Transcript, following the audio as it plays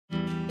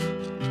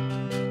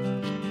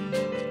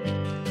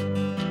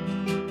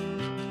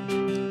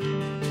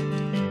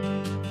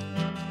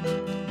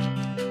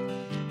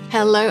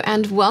Hello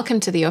and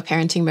welcome to the Your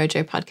Parenting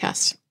Mojo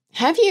podcast.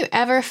 Have you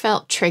ever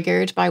felt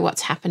triggered by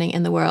what's happening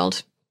in the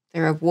world?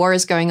 There are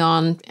wars going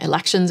on,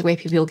 elections where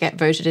people get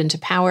voted into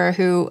power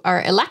who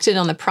are elected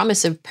on the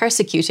promise of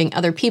persecuting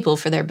other people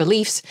for their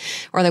beliefs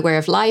or their way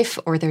of life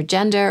or their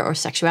gender or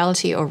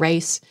sexuality or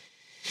race.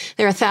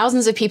 There are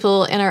thousands of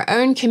people in our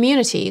own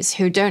communities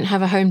who don't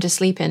have a home to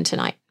sleep in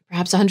tonight.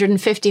 Perhaps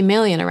 150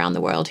 million around the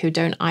world who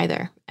don't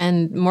either,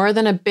 and more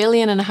than 1.5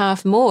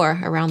 billion more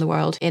around the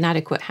world in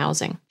inadequate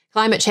housing.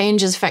 Climate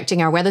change is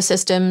affecting our weather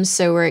systems,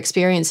 so we're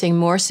experiencing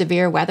more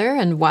severe weather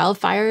and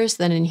wildfires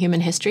than in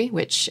human history,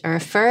 which are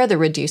further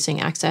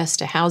reducing access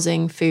to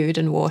housing, food,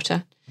 and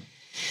water.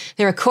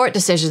 There are court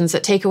decisions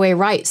that take away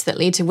rights that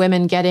lead to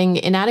women getting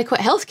inadequate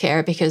health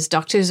care because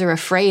doctors are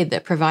afraid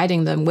that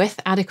providing them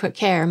with adequate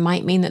care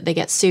might mean that they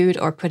get sued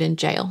or put in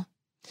jail.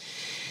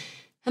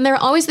 And there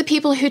are always the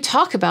people who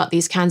talk about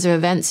these kinds of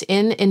events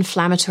in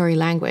inflammatory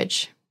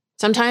language.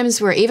 Sometimes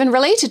we're even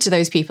related to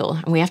those people,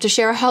 and we have to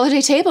share a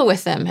holiday table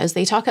with them as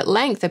they talk at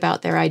length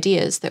about their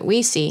ideas that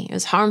we see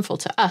as harmful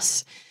to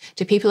us,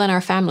 to people in our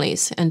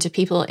families, and to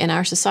people in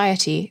our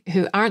society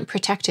who aren't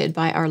protected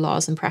by our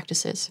laws and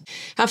practices.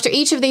 After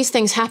each of these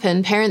things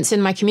happen, parents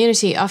in my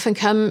community often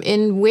come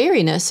in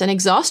weariness and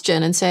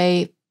exhaustion and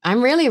say,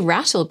 I'm really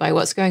rattled by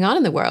what's going on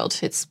in the world.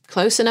 It's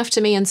close enough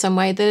to me in some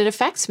way that it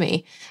affects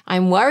me.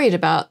 I'm worried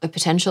about the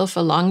potential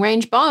for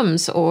long-range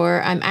bombs,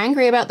 or I'm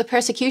angry about the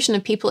persecution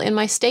of people in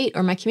my state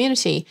or my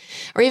community,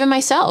 or even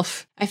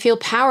myself. I feel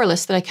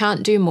powerless that I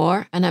can't do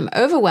more, and I'm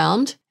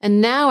overwhelmed, and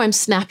now I'm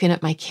snapping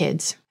at my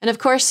kids. And of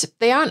course,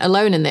 they aren't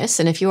alone in this,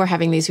 and if you're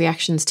having these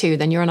reactions too,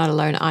 then you're not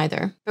alone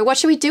either. But what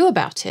should we do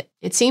about it?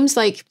 It seems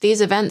like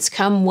these events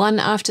come one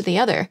after the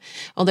other,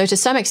 although to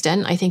some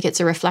extent, I think it's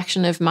a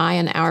reflection of my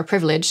and our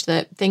privilege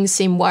that things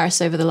seem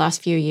worse over the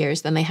last few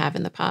years than they have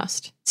in the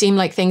past. It seemed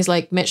like things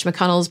like Mitch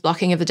McConnell's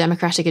blocking of the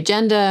Democratic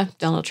agenda,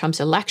 Donald Trump's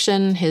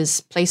election,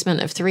 his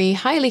placement of 3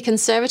 highly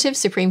conservative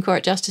Supreme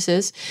Court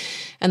justices,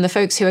 and the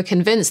folks who are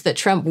convinced that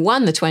Trump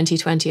won the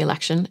 2020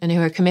 election and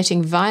who are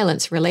committing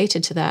violence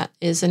related to that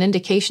is an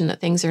indication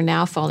that things are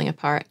now falling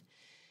apart.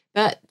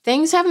 But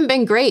things haven't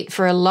been great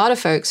for a lot of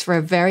folks for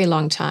a very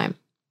long time.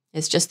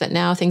 It's just that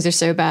now things are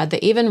so bad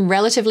that even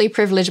relatively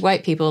privileged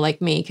white people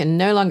like me can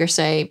no longer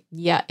say,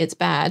 yeah, it's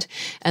bad,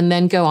 and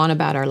then go on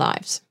about our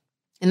lives.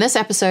 In this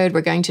episode,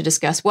 we're going to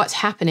discuss what's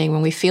happening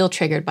when we feel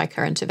triggered by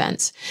current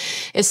events,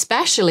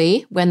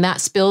 especially when that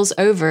spills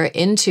over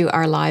into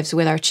our lives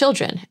with our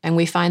children, and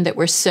we find that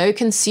we're so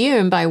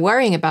consumed by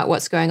worrying about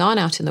what's going on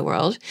out in the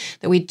world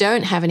that we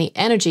don't have any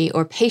energy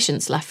or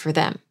patience left for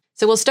them.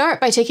 So we'll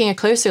start by taking a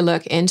closer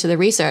look into the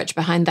research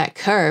behind that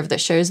curve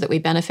that shows that we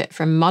benefit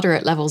from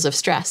moderate levels of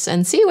stress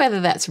and see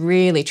whether that's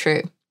really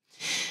true.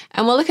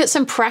 And we'll look at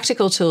some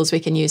practical tools we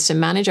can use to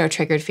manage our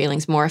triggered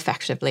feelings more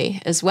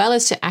effectively, as well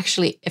as to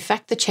actually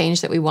effect the change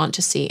that we want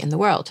to see in the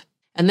world.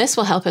 And this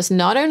will help us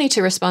not only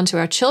to respond to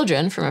our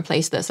children from a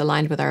place that's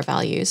aligned with our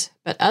values,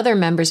 but other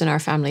members in our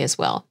family as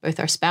well, both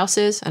our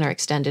spouses and our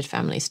extended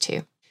families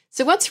too.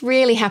 So what's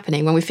really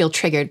happening when we feel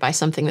triggered by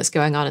something that's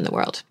going on in the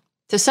world?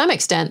 To some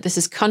extent, this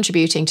is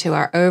contributing to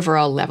our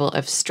overall level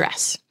of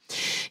stress.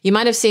 You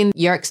might have seen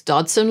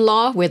Yerkes-Dodson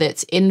law with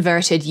its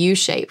inverted U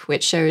shape,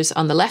 which shows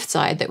on the left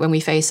side that when we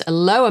face a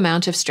low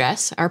amount of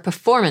stress, our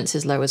performance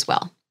is low as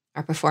well.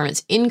 Our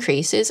performance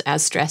increases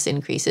as stress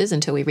increases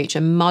until we reach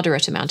a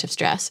moderate amount of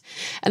stress,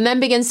 and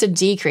then begins to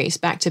decrease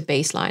back to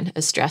baseline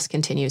as stress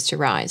continues to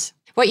rise.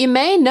 What you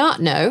may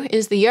not know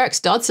is the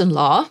Yerkes-Dodson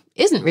law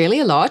isn't really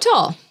a law at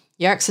all.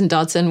 Yerkes and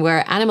Dodson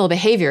were animal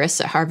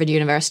behaviorists at Harvard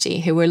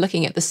University who were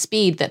looking at the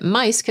speed that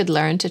mice could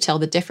learn to tell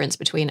the difference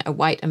between a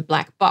white and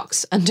black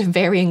box under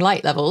varying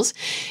light levels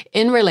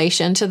in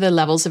relation to the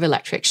levels of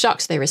electric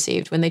shocks they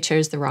received when they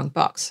chose the wrong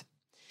box.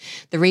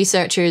 The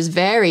researchers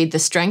varied the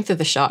strength of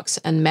the shocks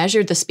and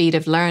measured the speed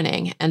of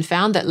learning and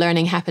found that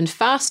learning happened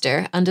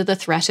faster under the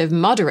threat of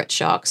moderate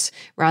shocks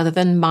rather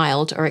than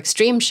mild or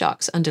extreme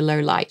shocks under low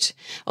light,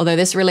 although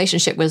this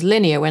relationship was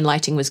linear when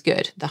lighting was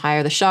good. The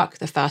higher the shock,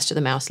 the faster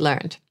the mouse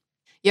learned.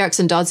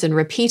 Yerkes and Dodson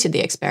repeated the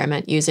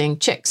experiment using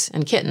chicks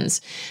and kittens.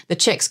 The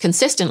chicks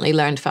consistently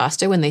learned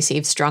faster when they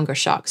received stronger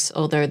shocks,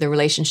 although the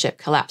relationship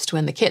collapsed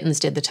when the kittens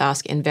did the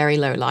task in very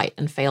low light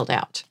and failed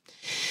out.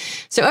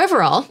 So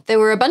overall, there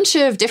were a bunch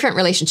of different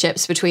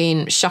relationships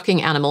between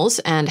shocking animals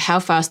and how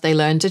fast they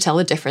learned to tell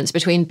the difference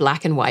between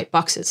black and white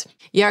boxes.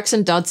 Yerkes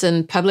and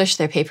Dodson published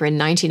their paper in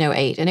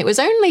 1908, and it was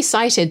only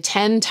cited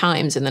 10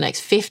 times in the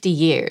next 50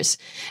 years,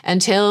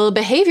 until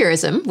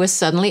behaviorism was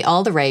suddenly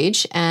all the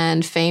rage,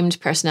 and famed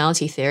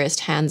personality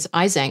theorist Hans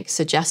Eysenck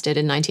suggested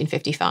in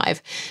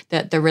 1955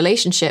 that the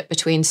relationship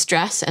between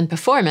stress and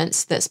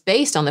performance that's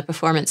based on the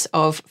performance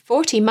of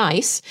 40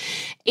 mice,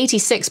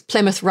 86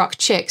 Plymouth Rock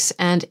chicks,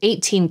 and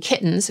 18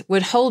 kittens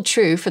would hold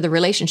true for the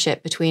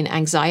relationship between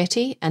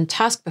anxiety and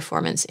task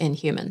performance in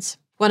humans.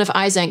 One of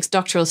Eysenck's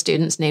doctoral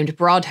students named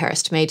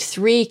Broadhurst made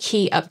 3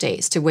 key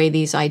updates to the way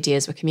these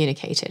ideas were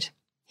communicated.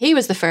 He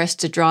was the first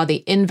to draw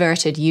the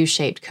inverted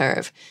U-shaped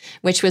curve,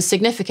 which was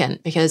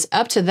significant because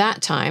up to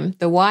that time,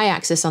 the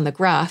y-axis on the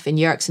graph in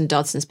Yerkes and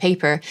Dodson's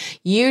paper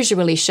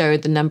usually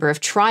showed the number of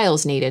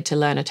trials needed to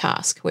learn a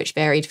task, which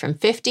varied from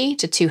 50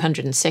 to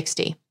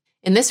 260.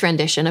 In this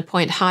rendition, a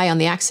point high on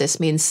the axis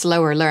means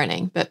slower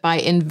learning, but by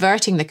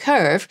inverting the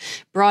curve,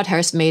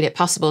 Broadhurst made it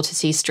possible to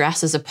see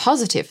stress as a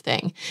positive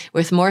thing,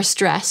 with more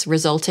stress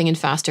resulting in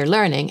faster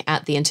learning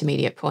at the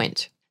intermediate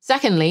point.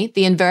 Secondly,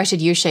 the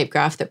inverted U-shaped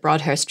graph that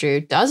Broadhurst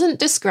drew doesn't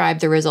describe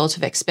the result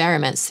of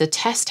experiments to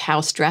test how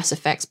stress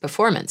affects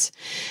performance.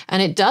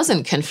 And it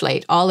doesn't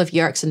conflate all of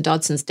Yerkes and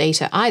Dodson's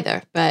data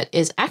either, but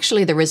is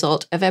actually the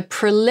result of a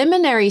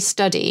preliminary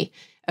study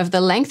of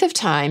the length of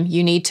time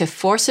you need to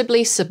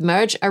forcibly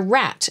submerge a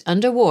rat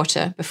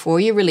underwater before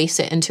you release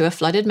it into a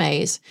flooded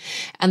maze,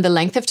 and the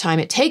length of time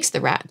it takes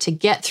the rat to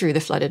get through the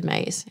flooded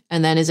maze,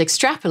 and then is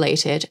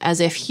extrapolated as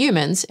if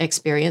humans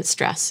experience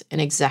stress in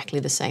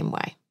exactly the same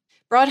way.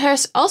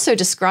 Broadhurst also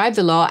described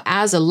the law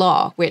as a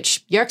law,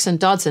 which Yerkes and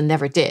Dodson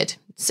never did.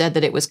 Said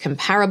that it was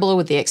comparable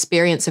with the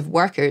experience of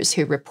workers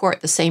who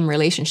report the same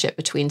relationship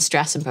between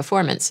stress and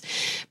performance,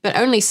 but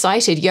only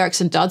cited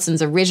Yerkes and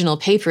Dodson's original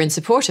paper in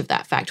support of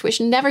that fact,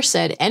 which never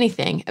said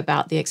anything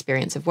about the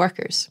experience of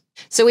workers.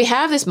 So we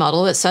have this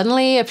model that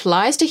suddenly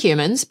applies to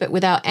humans, but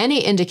without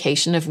any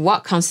indication of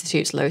what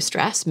constitutes low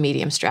stress,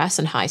 medium stress,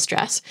 and high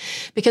stress,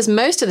 because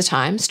most of the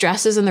time,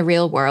 stresses in the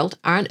real world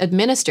aren't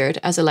administered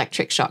as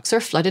electric shocks or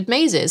flooded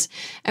mazes,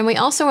 and we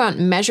also aren't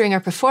measuring our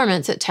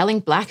performance at telling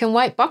black and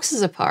white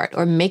boxes apart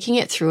or making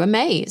it through a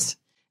maze.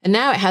 And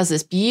now it has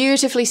this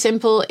beautifully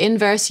simple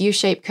inverse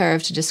U-shaped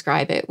curve to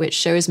describe it, which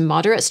shows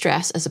moderate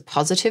stress as a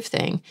positive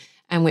thing,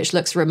 and which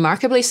looks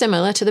remarkably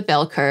similar to the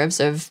bell curves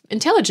of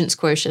intelligence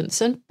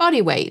quotients and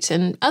body weight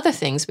and other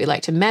things we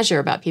like to measure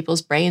about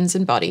people's brains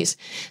and bodies,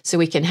 so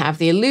we can have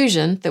the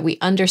illusion that we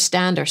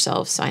understand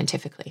ourselves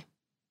scientifically.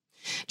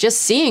 Just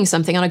seeing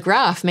something on a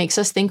graph makes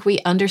us think we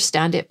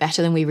understand it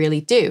better than we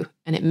really do,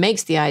 and it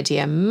makes the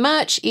idea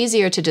much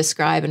easier to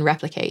describe and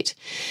replicate,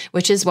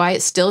 which is why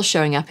it's still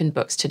showing up in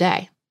books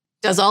today.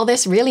 Does all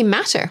this really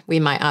matter, we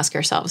might ask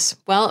ourselves?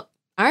 Well,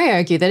 I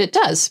argue that it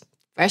does.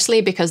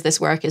 Firstly, because this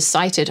work is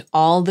cited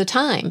all the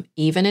time,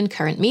 even in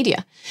current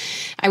media.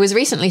 I was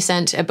recently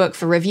sent a book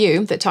for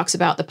review that talks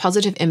about the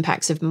positive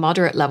impacts of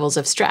moderate levels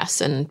of stress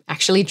and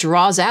actually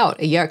draws out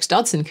a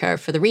Yerkes-Dodson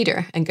curve for the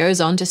reader and goes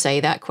on to say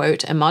that,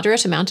 quote, a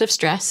moderate amount of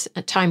stress,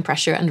 time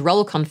pressure, and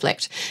role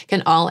conflict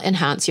can all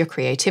enhance your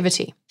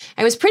creativity.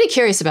 I was pretty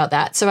curious about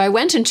that, so I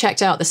went and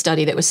checked out the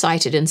study that was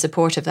cited in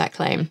support of that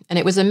claim, and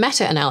it was a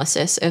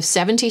meta-analysis of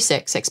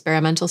 76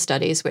 experimental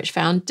studies which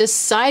found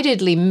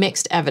decidedly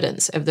mixed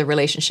evidence of the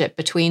relationship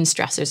between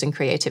stressors and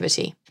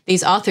creativity.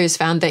 These authors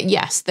found that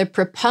yes, the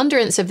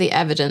preponderance of the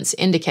evidence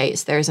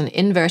indicates there is an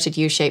inverted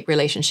U-shaped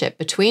relationship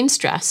between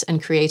stress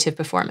and creative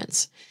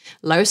performance.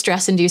 Low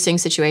stress-inducing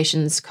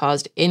situations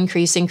caused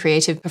increasing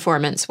creative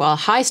performance, while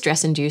high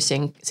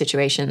stress-inducing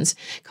situations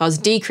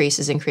caused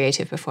decreases in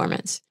creative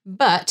performance.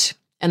 But,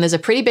 and there's a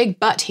pretty big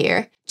but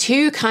here,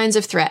 two kinds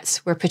of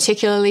threats were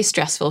particularly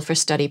stressful for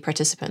study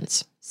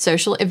participants.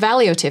 Social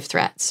evaluative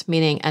threats,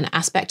 meaning an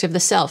aspect of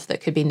the self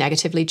that could be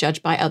negatively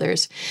judged by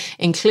others,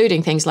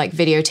 including things like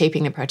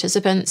videotaping the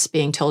participants,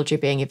 being told you're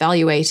being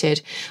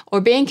evaluated, or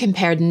being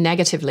compared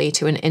negatively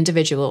to an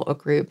individual or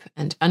group,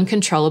 and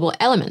uncontrollable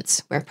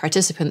elements, where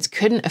participants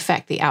couldn't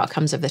affect the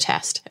outcomes of the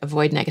test,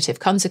 avoid negative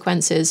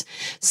consequences,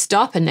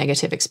 stop a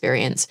negative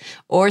experience,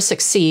 or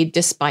succeed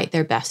despite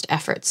their best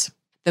efforts.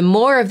 The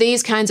more of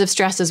these kinds of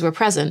stresses were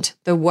present,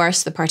 the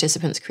worse the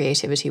participants'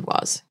 creativity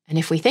was. And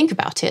if we think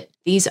about it,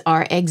 these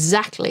are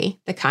exactly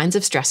the kinds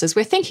of stresses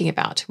we're thinking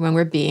about when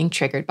we're being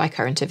triggered by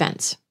current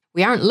events.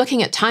 We aren't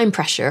looking at time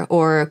pressure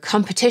or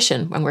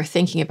competition when we're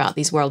thinking about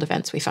these world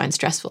events we find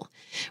stressful.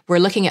 We're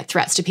looking at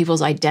threats to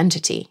people's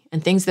identity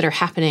and things that are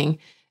happening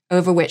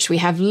over which we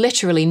have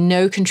literally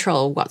no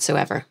control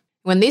whatsoever.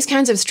 When these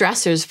kinds of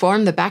stressors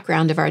form the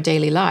background of our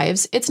daily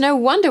lives, it's no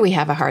wonder we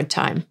have a hard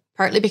time.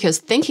 Partly because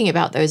thinking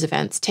about those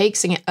events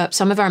takes up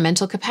some of our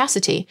mental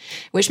capacity,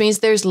 which means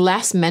there's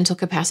less mental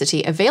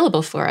capacity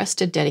available for us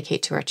to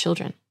dedicate to our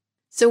children.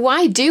 So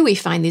why do we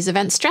find these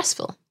events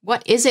stressful?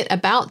 What is it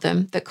about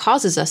them that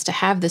causes us to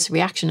have this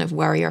reaction of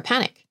worry or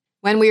panic?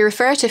 When we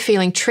refer to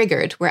feeling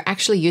triggered, we're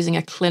actually using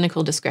a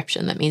clinical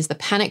description. That means the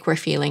panic we're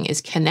feeling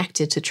is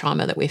connected to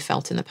trauma that we've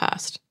felt in the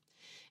past.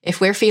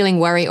 If we're feeling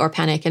worry or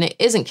panic and it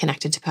isn't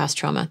connected to past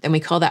trauma, then we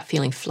call that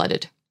feeling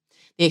flooded.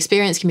 The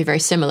experience can be very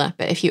similar,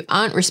 but if you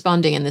aren't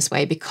responding in this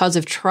way because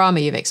of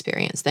trauma you've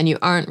experienced, then you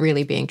aren't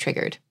really being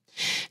triggered.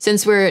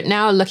 Since we're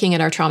now looking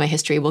at our trauma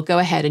history, we'll go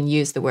ahead and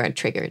use the word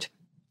triggered.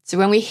 So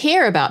when we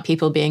hear about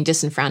people being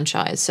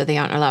disenfranchised so they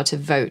aren't allowed to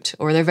vote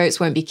or their votes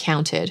won't be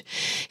counted,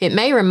 it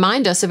may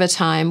remind us of a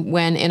time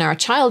when in our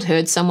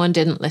childhood someone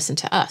didn't listen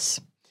to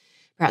us.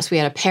 Perhaps we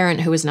had a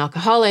parent who was an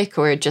alcoholic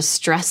or just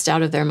stressed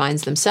out of their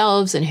minds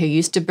themselves and who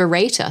used to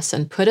berate us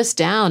and put us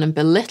down and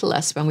belittle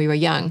us when we were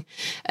young,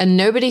 and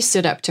nobody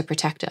stood up to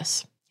protect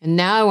us. And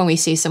now when we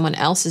see someone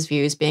else's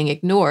views being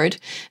ignored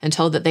and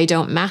told that they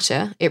don't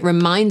matter, it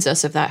reminds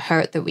us of that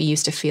hurt that we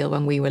used to feel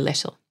when we were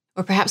little.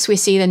 Or perhaps we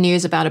see the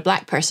news about a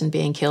Black person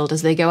being killed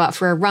as they go out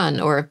for a run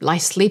or lie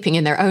sleeping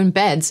in their own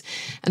beds.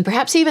 And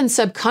perhaps even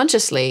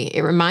subconsciously,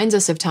 it reminds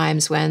us of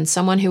times when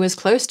someone who was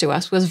close to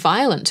us was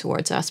violent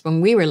towards us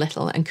when we were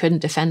little and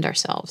couldn't defend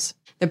ourselves.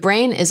 The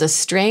brain is a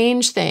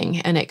strange thing,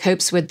 and it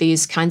copes with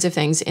these kinds of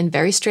things in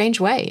very strange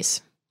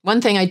ways. One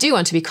thing I do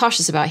want to be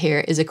cautious about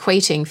here is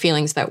equating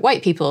feelings that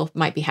white people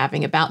might be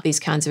having about these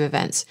kinds of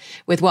events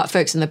with what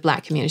folks in the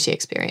Black community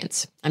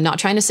experience. I'm not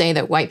trying to say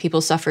that white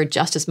people suffer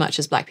just as much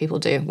as Black people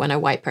do when a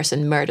white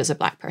person murders a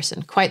Black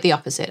person. Quite the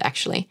opposite,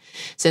 actually,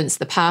 since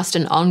the past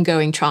and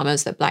ongoing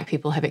traumas that Black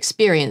people have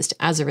experienced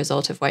as a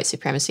result of white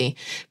supremacy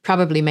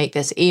probably make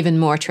this even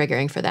more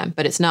triggering for them,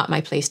 but it's not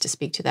my place to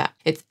speak to that.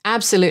 It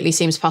absolutely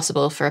seems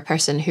possible for a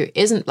person who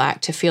isn't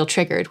Black to feel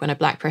triggered when a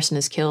Black person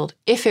is killed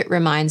if it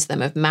reminds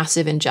them of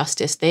massive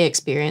injustice they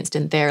experienced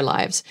in their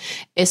lives,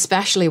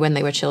 especially when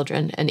they were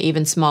children, and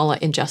even smaller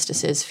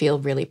injustices feel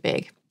really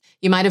big.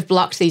 You might have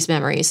blocked these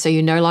memories, so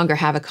you no longer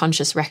have a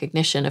conscious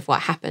recognition of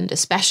what happened,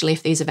 especially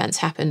if these events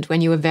happened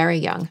when you were very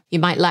young. You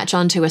might latch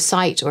onto a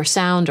sight or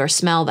sound or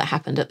smell that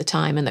happened at the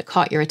time and that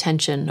caught your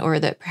attention, or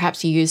that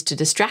perhaps you used to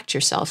distract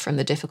yourself from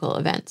the difficult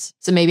events.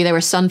 So maybe there were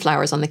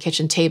sunflowers on the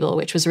kitchen table,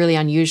 which was really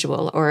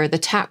unusual, or the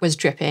tap was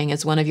dripping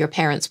as one of your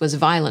parents was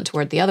violent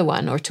toward the other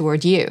one or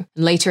toward you.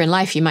 And later in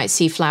life, you might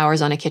see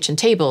flowers on a kitchen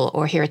table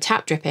or hear a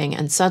tap dripping,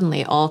 and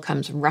suddenly it all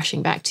comes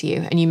rushing back to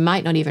you, and you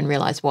might not even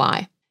realize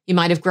why. You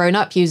might have grown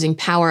up using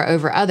power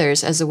over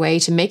others as a way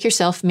to make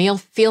yourself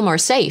feel more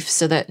safe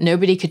so that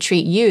nobody could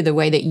treat you the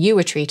way that you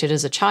were treated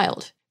as a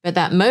child. But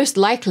that most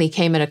likely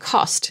came at a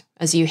cost,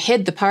 as you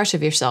hid the part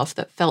of yourself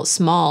that felt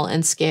small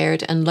and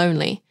scared and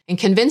lonely, and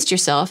convinced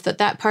yourself that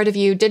that part of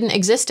you didn't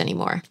exist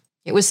anymore.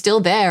 It was still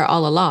there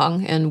all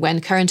along, and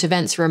when current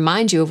events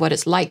remind you of what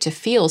it's like to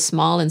feel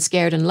small and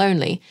scared and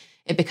lonely,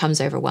 it becomes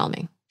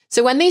overwhelming.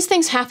 So when these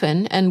things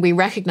happen and we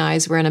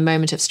recognize we're in a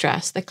moment of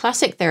stress, the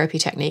classic therapy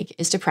technique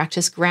is to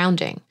practice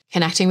grounding,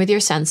 connecting with your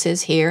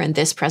senses here in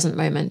this present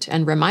moment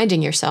and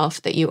reminding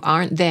yourself that you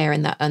aren't there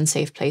in that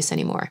unsafe place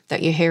anymore,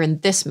 that you're here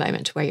in this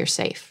moment where you're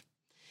safe.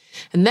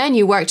 And then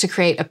you work to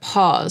create a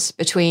pause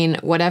between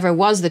whatever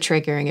was the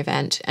triggering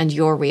event and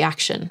your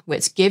reaction,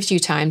 which gives you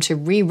time to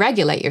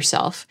re-regulate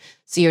yourself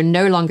so you're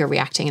no longer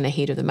reacting in the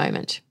heat of the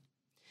moment.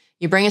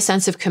 You bring a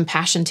sense of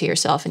compassion to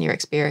yourself and your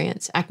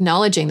experience,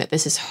 acknowledging that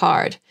this is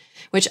hard,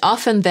 which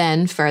often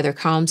then further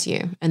calms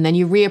you. And then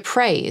you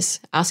reappraise,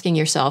 asking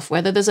yourself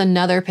whether there's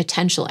another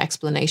potential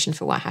explanation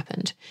for what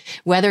happened,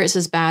 whether it's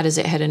as bad as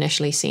it had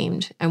initially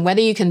seemed, and whether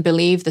you can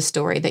believe the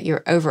story that your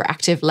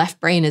overactive left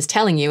brain is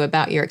telling you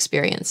about your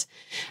experience.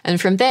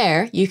 And from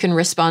there, you can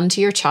respond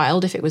to your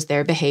child if it was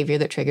their behavior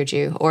that triggered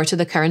you, or to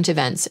the current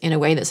events in a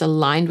way that's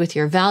aligned with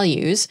your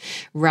values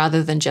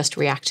rather than just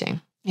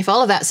reacting. If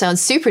all of that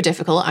sounds super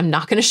difficult, I'm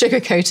not going to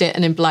sugarcoat it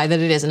and imply that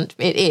it isn't.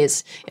 It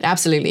is. It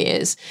absolutely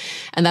is.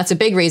 And that's a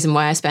big reason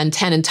why I spend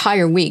 10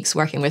 entire weeks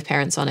working with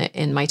parents on it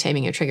in my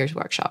Taming Your Triggers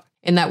workshop.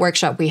 In that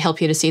workshop, we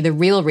help you to see the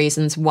real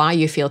reasons why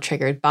you feel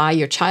triggered by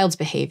your child's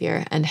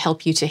behavior and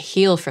help you to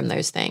heal from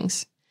those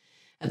things.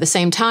 At the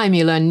same time,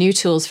 you learn new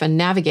tools for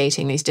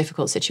navigating these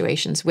difficult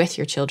situations with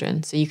your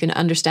children so you can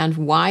understand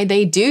why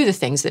they do the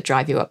things that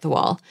drive you up the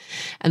wall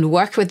and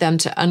work with them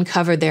to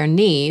uncover their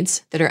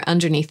needs that are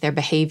underneath their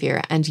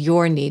behavior and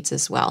your needs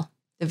as well.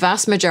 The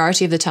vast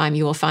majority of the time,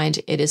 you will find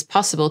it is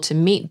possible to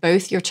meet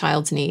both your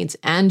child's needs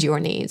and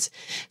your needs,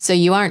 so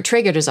you aren't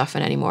triggered as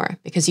often anymore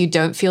because you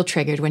don't feel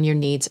triggered when your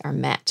needs are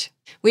met.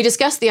 We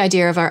discussed the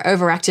idea of our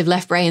overactive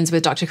left brains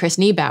with Dr. Chris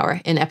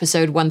Niebauer in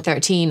episode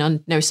 113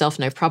 on No Self,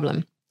 No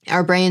Problem.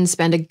 Our brains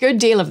spend a good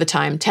deal of the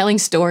time telling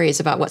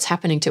stories about what's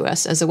happening to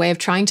us as a way of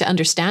trying to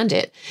understand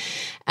it.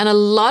 And a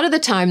lot of the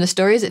time, the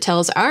stories it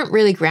tells aren't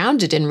really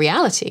grounded in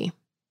reality.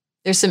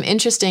 There's some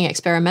interesting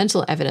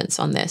experimental evidence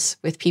on this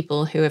with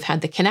people who have had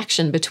the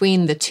connection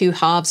between the two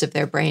halves of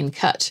their brain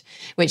cut,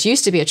 which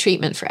used to be a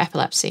treatment for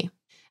epilepsy.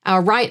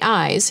 Our right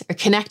eyes are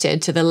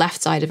connected to the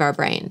left side of our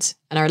brains,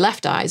 and our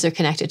left eyes are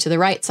connected to the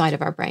right side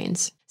of our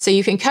brains. So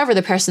you can cover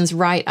the person's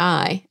right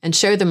eye and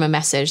show them a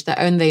message that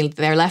only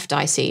their left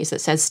eye sees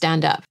that says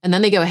stand up. And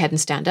then they go ahead and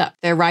stand up.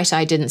 Their right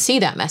eye didn't see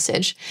that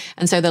message.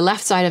 And so the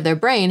left side of their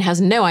brain has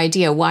no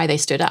idea why they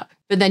stood up.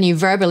 But then you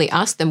verbally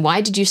ask them,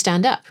 why did you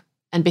stand up?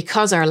 And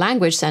because our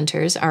language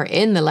centers are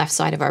in the left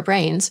side of our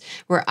brains,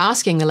 we're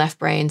asking the left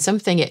brain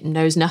something it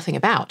knows nothing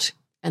about.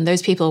 And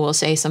those people will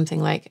say something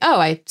like,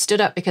 oh, I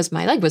stood up because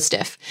my leg was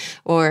stiff,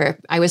 or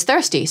I was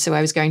thirsty, so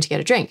I was going to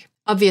get a drink.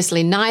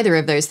 Obviously, neither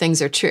of those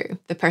things are true.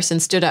 The person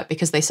stood up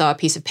because they saw a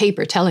piece of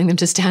paper telling them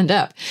to stand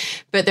up,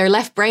 but their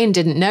left brain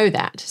didn't know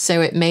that,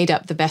 so it made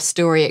up the best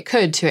story it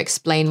could to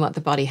explain what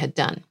the body had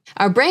done.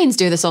 Our brains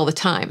do this all the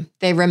time.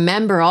 They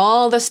remember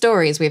all the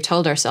stories we've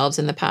told ourselves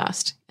in the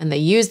past, and they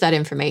use that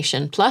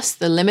information, plus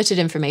the limited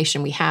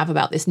information we have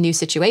about this new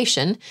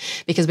situation,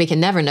 because we can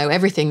never know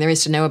everything there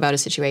is to know about a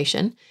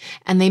situation,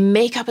 and they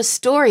make up a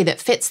story that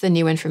fits the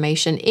new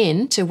information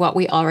into what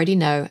we already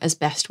know as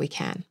best we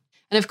can.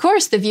 And of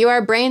course, the view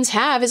our brains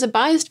have is a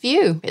biased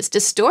view. It's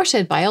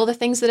distorted by all the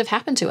things that have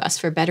happened to us,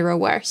 for better or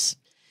worse.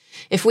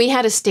 If we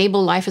had a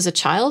stable life as a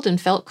child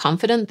and felt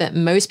confident that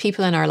most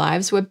people in our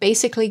lives were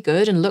basically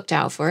good and looked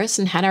out for us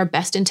and had our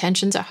best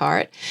intentions at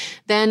heart,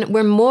 then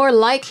we're more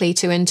likely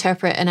to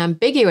interpret an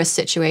ambiguous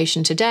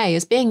situation today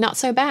as being not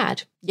so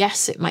bad.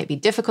 Yes, it might be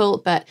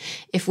difficult, but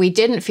if we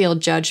didn't feel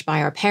judged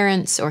by our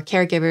parents or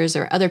caregivers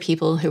or other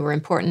people who were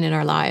important in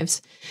our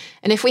lives,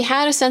 and if we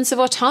had a sense of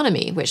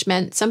autonomy, which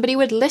meant somebody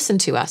would listen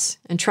to us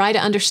and try to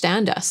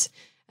understand us,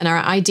 and our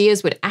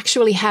ideas would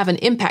actually have an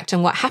impact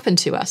on what happened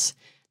to us,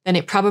 then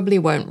it probably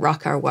won't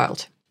rock our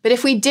world. But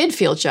if we did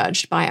feel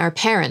judged by our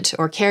parent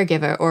or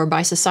caregiver or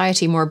by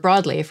society more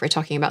broadly, if we're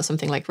talking about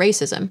something like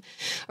racism,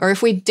 or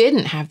if we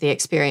didn't have the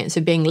experience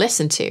of being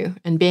listened to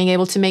and being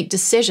able to make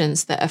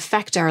decisions that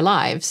affect our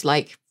lives,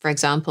 like, for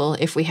example,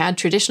 if we had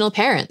traditional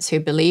parents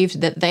who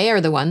believed that they are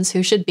the ones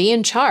who should be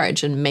in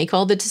charge and make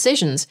all the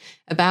decisions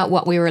about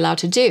what we were allowed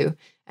to do,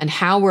 and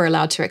how we're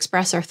allowed to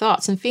express our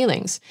thoughts and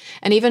feelings,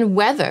 and even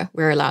whether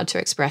we're allowed to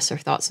express our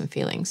thoughts and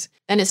feelings,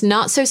 then it's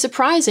not so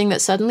surprising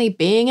that suddenly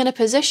being in a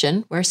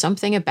position where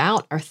something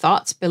about our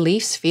thoughts,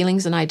 beliefs,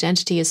 feelings, and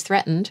identity is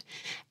threatened,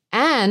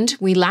 and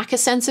we lack a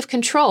sense of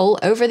control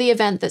over the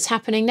event that's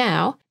happening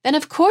now, then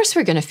of course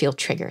we're going to feel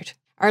triggered.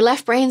 Our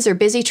left brains are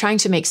busy trying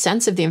to make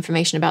sense of the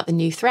information about the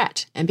new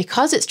threat, and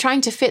because it's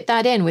trying to fit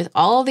that in with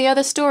all the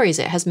other stories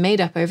it has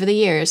made up over the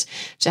years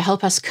to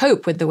help us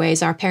cope with the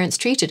ways our parents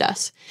treated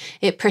us,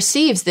 it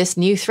perceives this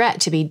new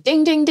threat to be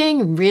ding, ding,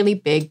 ding, really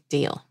big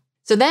deal.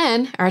 So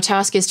then our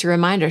task is to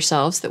remind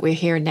ourselves that we're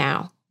here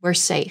now, we're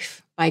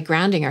safe, by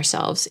grounding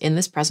ourselves in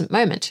this present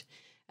moment,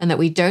 and that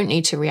we don't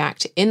need to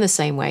react in the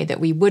same way that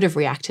we would have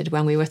reacted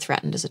when we were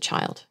threatened as a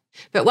child.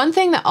 But one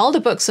thing that all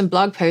the books and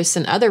blog posts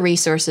and other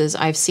resources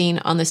I've seen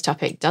on this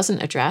topic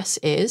doesn't address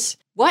is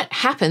what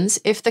happens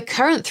if the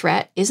current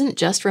threat isn't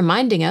just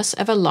reminding us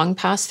of a long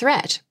past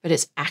threat, but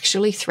it's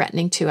actually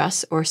threatening to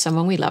us or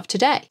someone we love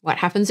today? What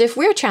happens if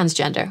we're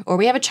transgender or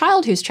we have a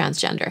child who's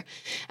transgender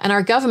and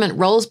our government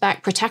rolls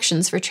back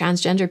protections for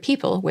transgender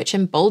people, which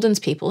emboldens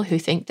people who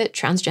think that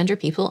transgender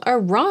people are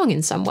wrong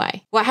in some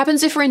way? What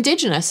happens if we're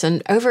Indigenous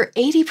and over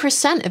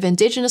 80% of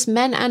Indigenous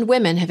men and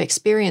women have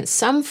experienced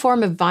some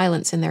form of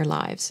violence in their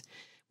lives,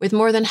 with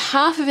more than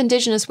half of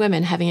Indigenous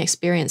women having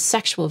experienced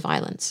sexual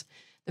violence,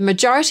 the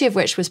majority of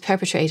which was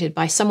perpetrated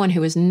by someone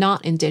who is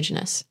not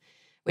Indigenous,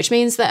 which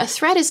means that a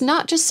threat is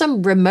not just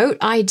some remote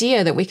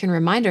idea that we can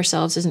remind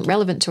ourselves isn't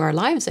relevant to our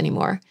lives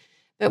anymore,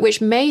 but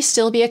which may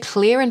still be a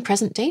clear and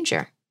present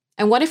danger.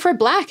 And what if we're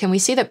Black and we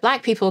see that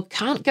Black people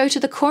can't go to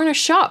the corner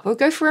shop or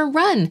go for a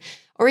run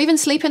or even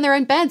sleep in their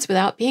own beds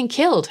without being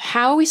killed?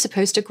 How are we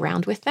supposed to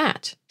ground with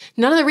that?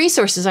 None of the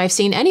resources I've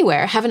seen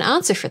anywhere have an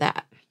answer for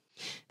that.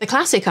 The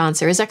classic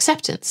answer is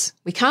acceptance.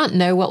 We can't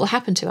know what will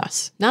happen to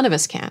us. None of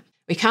us can.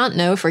 We can't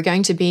know if we're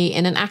going to be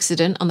in an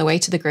accident on the way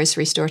to the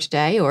grocery store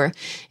today, or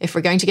if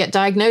we're going to get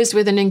diagnosed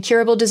with an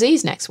incurable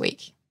disease next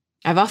week.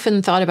 I've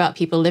often thought about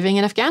people living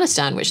in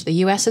Afghanistan, which the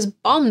US has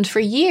bombed for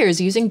years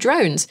using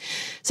drones.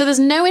 So there's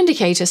no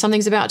indicator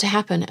something's about to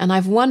happen, and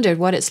I've wondered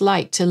what it's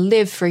like to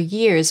live for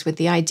years with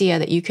the idea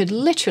that you could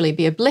literally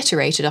be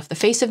obliterated off the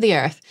face of the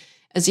earth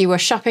as you were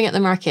shopping at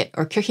the market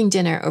or cooking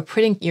dinner or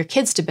putting your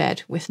kids to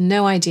bed with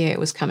no idea it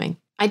was coming.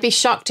 I'd be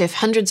shocked if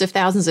hundreds of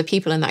thousands of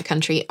people in that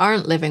country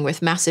aren't living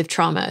with massive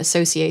trauma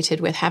associated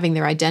with having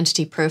their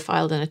identity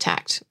profiled and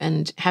attacked,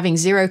 and having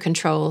zero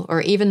control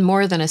or even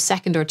more than a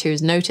second or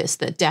two's notice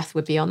that death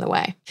would be on the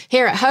way.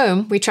 Here at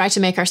home, we try to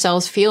make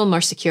ourselves feel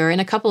more secure in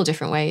a couple of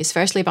different ways.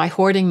 Firstly, by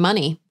hoarding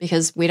money,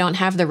 because we don't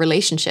have the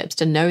relationships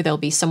to know there'll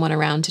be someone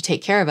around to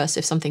take care of us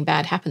if something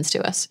bad happens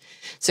to us.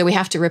 So we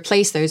have to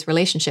replace those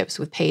relationships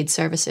with paid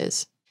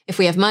services. If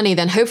we have money,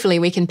 then hopefully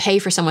we can pay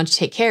for someone to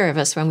take care of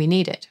us when we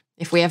need it.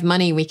 If we have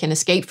money, we can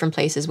escape from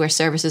places where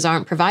services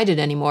aren't provided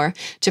anymore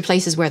to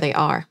places where they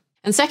are.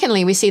 And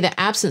secondly, we see the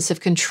absence of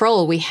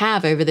control we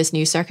have over this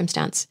new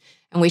circumstance,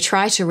 and we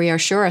try to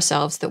reassure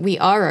ourselves that we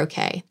are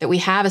okay, that we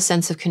have a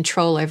sense of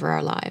control over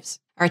our lives.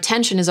 Our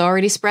attention is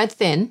already spread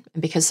thin,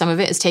 and because some of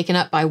it is taken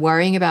up by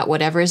worrying about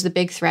whatever is the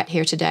big threat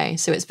here today,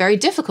 so it's very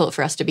difficult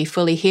for us to be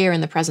fully here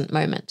in the present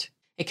moment.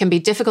 It can be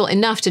difficult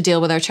enough to deal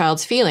with our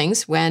child's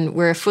feelings when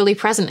we're fully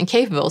present and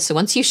capable. So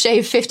once you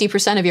shave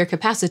 50% of your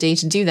capacity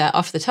to do that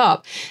off the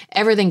top,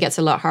 everything gets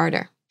a lot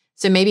harder.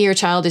 So maybe your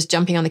child is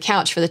jumping on the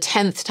couch for the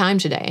 10th time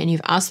today, and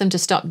you've asked them to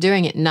stop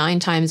doing it 9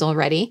 times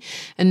already.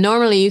 And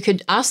normally you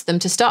could ask them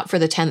to stop for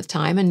the 10th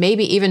time and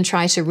maybe even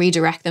try to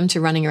redirect them to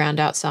running around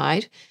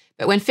outside.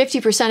 But when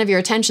 50% of your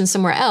attention's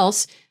somewhere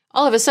else,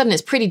 all of a sudden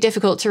it's pretty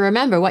difficult to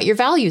remember what your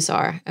values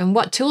are and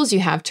what tools you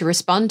have to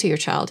respond to your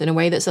child in a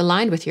way that's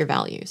aligned with your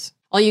values.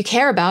 All you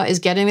care about is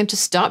getting them to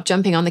stop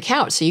jumping on the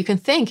couch so you can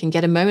think and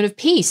get a moment of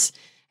peace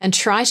and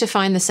try to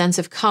find the sense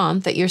of calm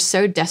that you're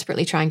so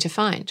desperately trying to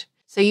find.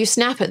 So you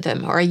snap at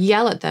them or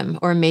yell at them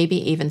or maybe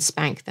even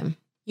spank them.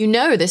 You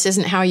know this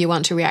isn't how you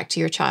want to react to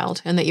your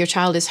child, and that your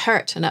child is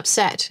hurt and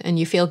upset, and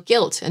you feel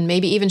guilt and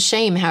maybe even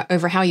shame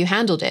over how you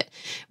handled it,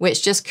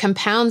 which just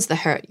compounds the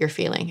hurt you're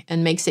feeling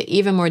and makes it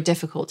even more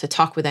difficult to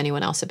talk with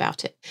anyone else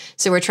about it.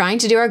 So we're trying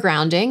to do our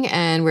grounding,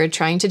 and we're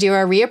trying to do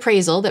our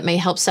reappraisal that may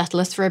help settle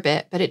us for a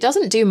bit, but it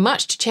doesn't do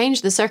much to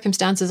change the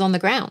circumstances on the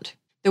ground.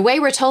 The way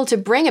we're told to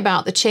bring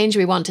about the change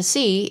we want to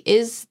see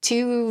is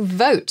to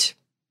vote.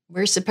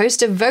 We're supposed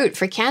to vote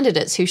for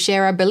candidates who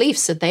share our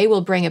beliefs that they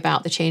will bring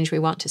about the change we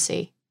want to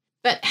see.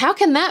 But how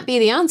can that be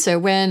the answer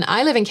when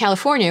I live in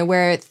California,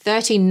 where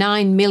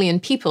 39 million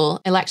people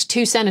elect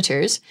 2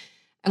 senators,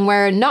 and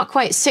where not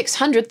quite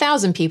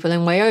 600,000 people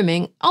in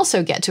Wyoming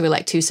also get to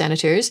elect 2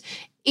 senators,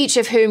 each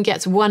of whom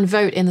gets 1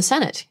 vote in the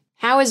Senate?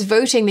 How is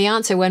voting the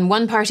answer when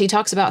one party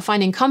talks about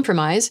finding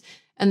compromise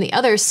and the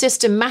other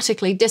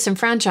systematically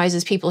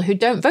disenfranchises people who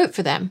don't vote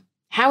for them?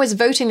 How is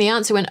voting the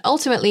answer when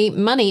ultimately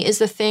money is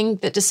the thing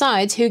that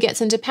decides who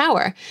gets into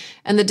power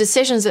and the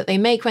decisions that they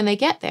make when they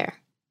get there?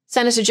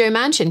 Senator Joe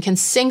Manchin can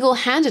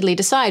single-handedly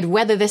decide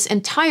whether this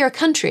entire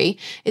country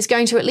is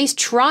going to at least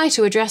try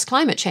to address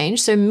climate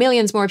change so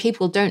millions more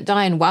people don't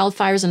die in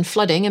wildfires and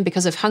flooding and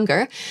because of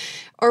hunger,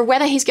 or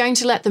whether he's going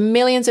to let the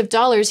millions of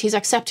dollars he's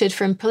accepted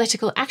from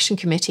political action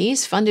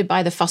committees funded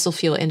by the fossil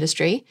fuel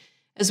industry,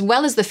 as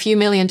well as the few $1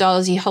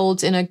 million he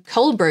holds in a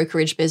coal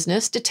brokerage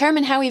business,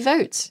 determine how he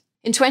votes.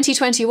 In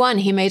 2021,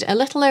 he made a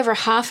little over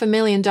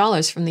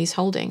 $500,000 from these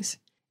holdings.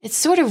 It's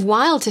sort of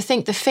wild to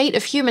think the fate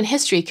of human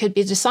history could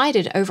be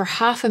decided over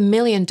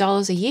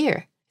 $500,000 a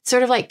year. It's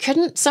sort of like,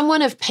 couldn't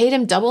someone have paid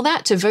him double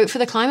that to vote for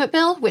the climate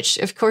bill? Which,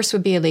 of course,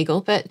 would be illegal,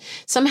 but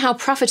somehow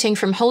profiting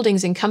from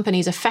holdings in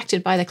companies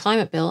affected by the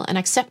climate bill and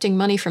accepting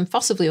money from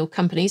fossil fuel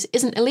companies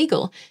isn't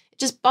illegal. It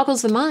just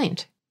boggles the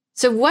mind.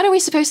 So what are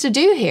we supposed to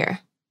do here?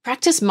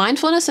 Practice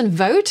mindfulness and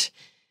vote?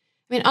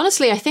 I mean,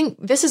 honestly, I think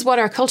this is what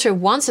our culture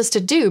wants us to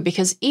do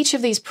because each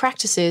of these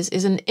practices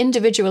is an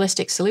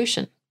individualistic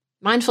solution.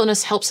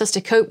 Mindfulness helps us to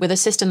cope with a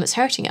system that's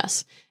hurting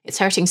us. It's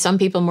hurting some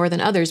people more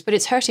than others, but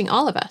it's hurting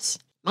all of us.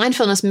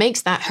 Mindfulness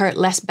makes that hurt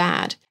less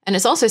bad. And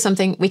it's also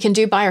something we can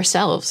do by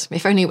ourselves.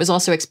 If only it was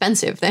also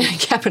expensive, then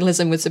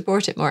capitalism would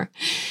support it more.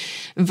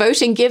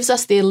 Voting gives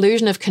us the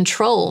illusion of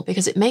control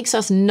because it makes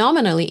us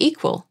nominally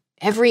equal.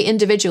 Every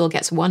individual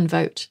gets 1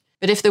 vote.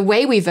 But if the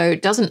way we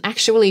vote doesn't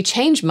actually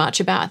change much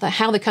about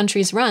how the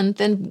country's run,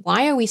 then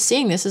why are we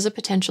seeing this as a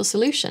potential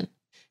solution?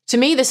 To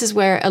me, this is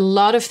where a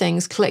lot of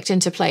things clicked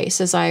into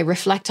place as I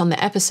reflect on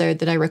the episode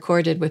that I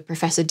recorded with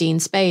Professor Dean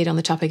Spade on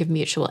the topic of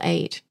mutual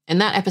aid. In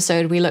that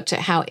episode, we looked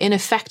at how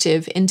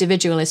ineffective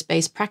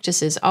individualist-based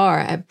practices are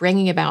at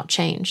bringing about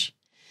change.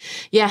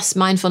 Yes,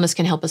 mindfulness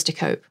can help us to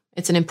cope.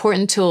 It's an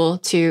important tool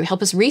to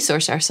help us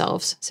resource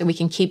ourselves so we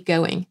can keep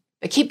going.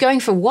 But keep going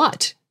for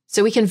what?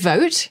 So we can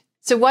vote?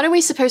 So what are we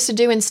supposed to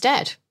do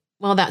instead?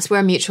 Well, that's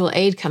where mutual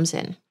aid comes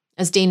in.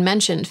 As Dean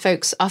mentioned,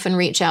 folks often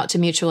reach out to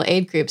mutual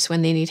aid groups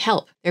when they need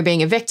help. They're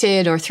being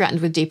evicted or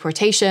threatened with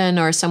deportation,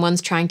 or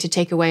someone's trying to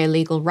take away a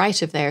legal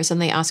right of theirs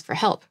and they ask for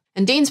help.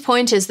 And Dean's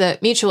point is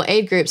that mutual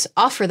aid groups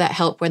offer that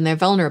help when they're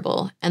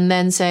vulnerable and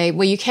then say,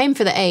 well, you came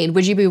for the aid.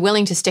 Would you be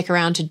willing to stick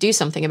around to do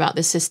something about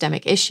this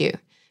systemic issue?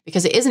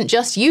 Because it isn't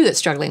just you that's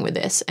struggling with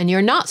this, and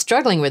you're not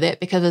struggling with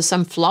it because of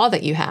some flaw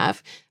that you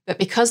have, but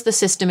because the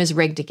system is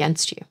rigged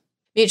against you.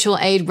 Mutual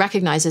aid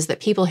recognizes that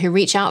people who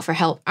reach out for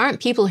help aren't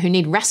people who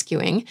need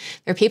rescuing.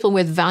 They're people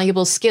with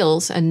valuable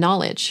skills and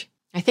knowledge.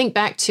 I think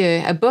back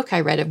to a book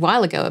I read a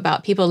while ago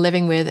about people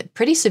living with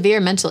pretty severe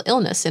mental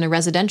illness in a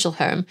residential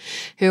home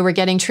who were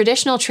getting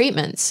traditional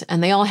treatments,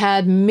 and they all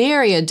had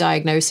myriad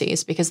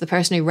diagnoses because the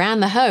person who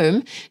ran the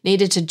home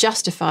needed to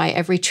justify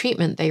every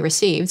treatment they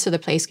received so the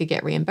place could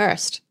get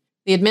reimbursed.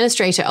 The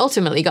administrator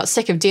ultimately got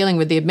sick of dealing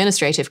with the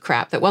administrative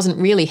crap that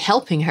wasn't really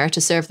helping her to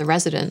serve the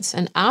residents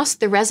and asked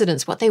the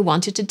residents what they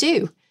wanted to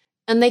do.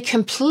 And they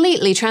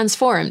completely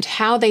transformed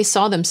how they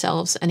saw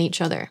themselves and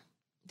each other.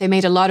 They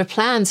made a lot of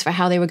plans for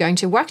how they were going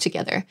to work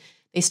together.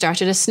 They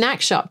started a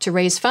snack shop to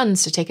raise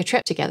funds to take a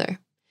trip together.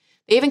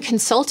 They even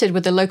consulted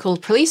with the local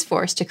police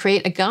force to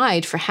create a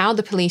guide for how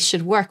the police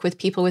should work with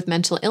people with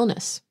mental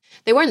illness.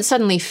 They weren't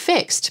suddenly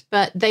fixed,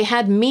 but they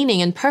had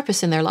meaning and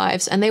purpose in their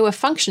lives, and they were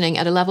functioning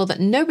at a level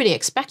that nobody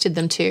expected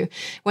them to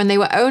when they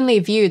were only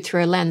viewed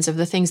through a lens of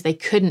the things they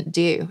couldn't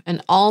do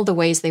and all the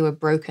ways they were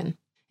broken.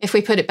 If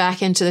we put it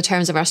back into the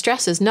terms of our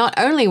stresses, not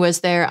only was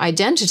their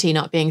identity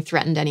not being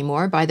threatened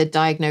anymore by the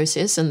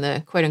diagnosis and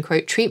the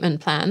quote-unquote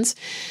treatment plans,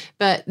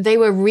 but they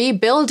were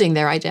rebuilding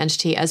their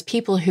identity as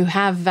people who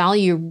have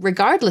value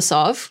regardless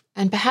of,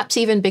 and perhaps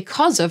even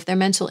because of, their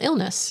mental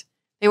illness.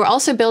 They were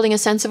also building a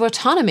sense of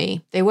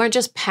autonomy. They weren't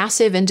just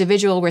passive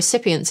individual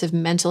recipients of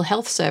mental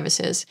health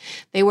services.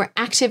 They were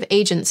active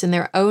agents in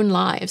their own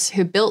lives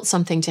who built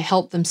something to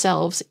help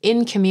themselves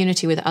in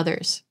community with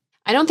others.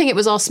 I don't think it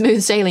was all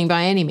smooth sailing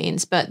by any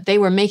means, but they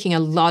were making a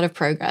lot of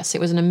progress.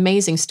 It was an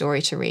amazing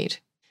story to read.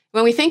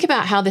 When we think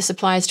about how this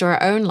applies to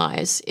our own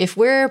lives, if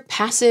we're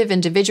passive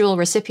individual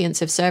recipients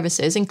of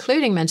services,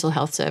 including mental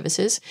health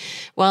services,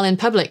 while in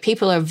public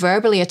people are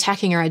verbally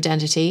attacking our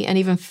identity and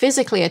even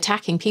physically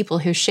attacking people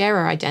who share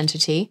our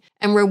identity,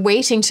 and we're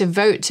waiting to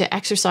vote to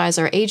exercise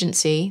our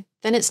agency,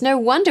 then it's no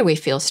wonder we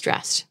feel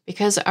stressed,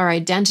 because our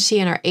identity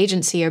and our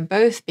agency are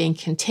both being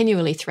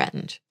continually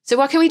threatened. So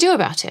what can we do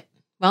about it?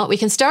 Well, we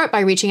can start by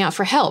reaching out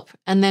for help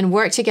and then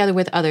work together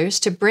with others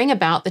to bring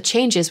about the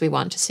changes we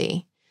want to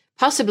see,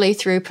 possibly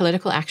through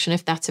political action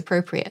if that's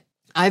appropriate.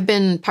 I've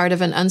been part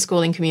of an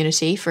unschooling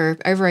community for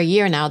over a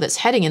year now that's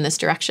heading in this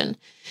direction.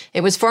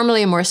 It was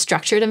formerly a more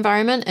structured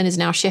environment and is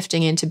now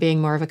shifting into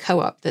being more of a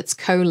co-op that's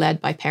co-led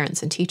by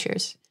parents and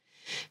teachers.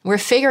 We're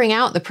figuring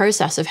out the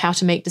process of how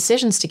to make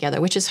decisions together,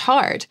 which is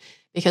hard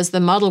because the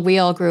model we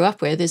all grew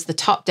up with is the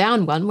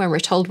top-down one where we're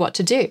told what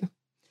to do.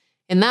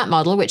 In that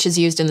model, which is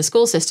used in the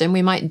school system,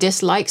 we might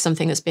dislike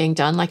something that's being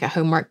done, like a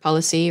homework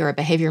policy or a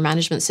behavior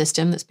management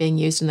system that's being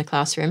used in the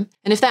classroom.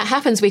 And if that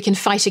happens, we can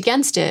fight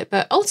against it.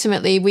 But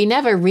ultimately, we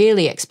never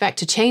really expect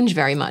to change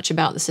very much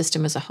about the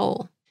system as a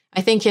whole.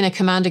 I think in a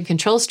command and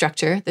control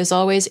structure, there's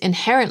always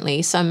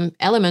inherently some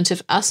element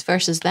of us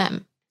versus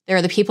them. There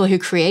are the people who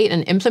create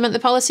and implement the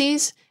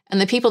policies,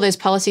 and the people those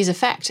policies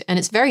affect. And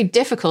it's very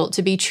difficult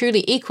to be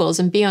truly equals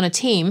and be on a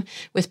team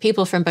with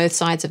people from both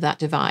sides of that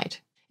divide.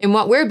 In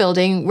what we're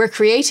building, we're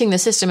creating the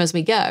system as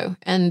we go.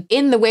 And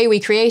in the way we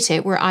create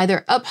it, we're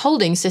either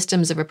upholding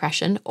systems of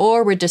oppression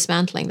or we're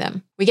dismantling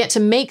them. We get to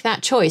make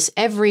that choice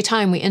every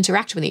time we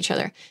interact with each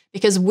other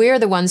because we're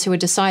the ones who are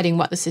deciding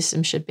what the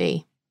system should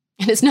be.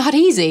 And it's not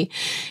easy.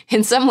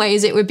 In some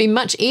ways, it would be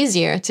much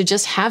easier to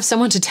just have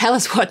someone to tell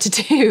us what to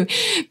do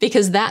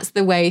because that's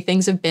the way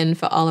things have been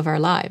for all of our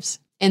lives.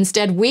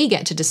 Instead, we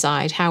get to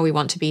decide how we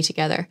want to be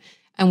together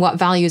and what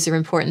values are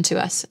important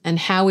to us and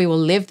how we will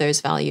live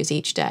those values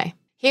each day.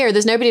 Here,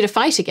 there's nobody to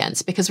fight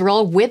against because we're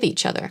all with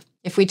each other.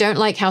 If we don't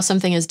like how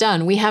something is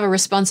done, we have a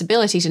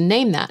responsibility to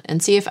name that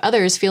and see if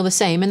others feel the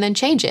same and then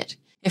change it.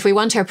 If we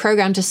want our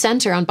program to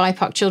center on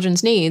BIPOC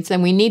children's needs,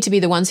 then we need to be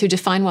the ones who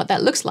define what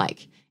that looks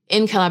like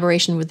in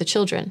collaboration with the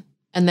children,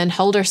 and then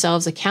hold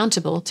ourselves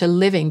accountable to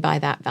living by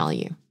that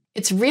value.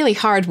 It's really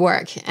hard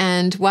work,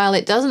 and while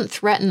it doesn't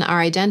threaten our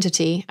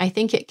identity, I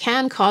think it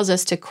can cause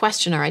us to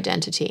question our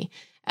identity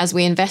as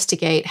we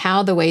investigate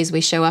how the ways we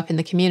show up in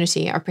the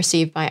community are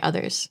perceived by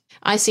others.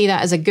 I see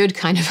that as a good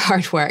kind of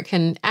hard work,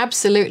 and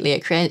absolutely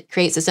it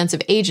creates a sense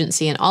of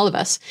agency in all of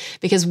us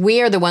because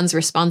we are the ones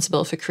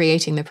responsible for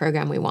creating the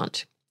program we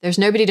want. There's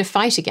nobody to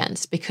fight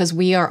against because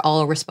we are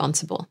all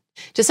responsible.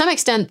 To some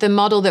extent, the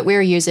model that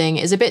we're using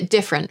is a bit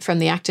different from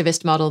the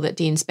activist model that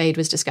Dean Spade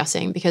was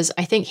discussing because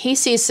I think he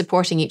sees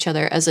supporting each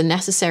other as a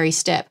necessary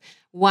step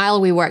while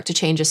we work to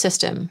change a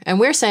system. And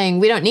we're saying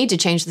we don't need to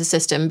change the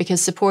system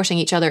because supporting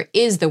each other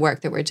is the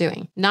work that we're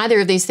doing.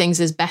 Neither of these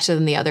things is better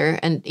than the other,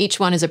 and each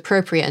one is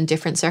appropriate in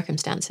different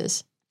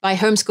circumstances. By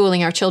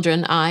homeschooling our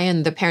children, I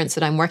and the parents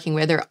that I'm working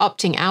with are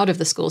opting out of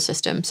the school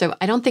system, so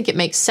I don't think it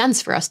makes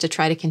sense for us to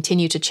try to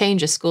continue to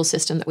change a school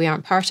system that we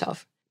aren't part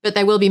of. But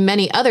there will be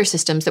many other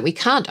systems that we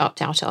can't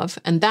opt out of,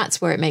 and that's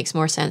where it makes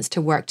more sense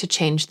to work to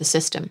change the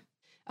system.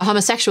 A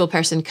homosexual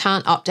person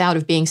can't opt out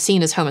of being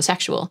seen as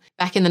homosexual.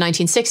 Back in the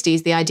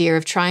 1960s, the idea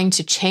of trying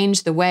to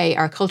change the way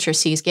our culture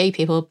sees gay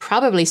people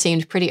probably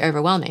seemed pretty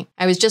overwhelming.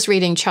 I was just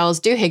reading Charles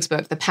Duhigg's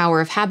book, The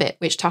Power of Habit,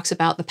 which talks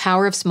about the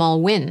power of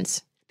small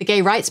wins. The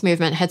gay rights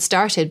movement had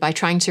started by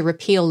trying to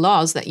repeal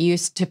laws that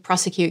used to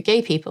prosecute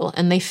gay people,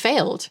 and they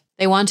failed.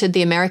 They wanted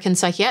the American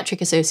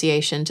Psychiatric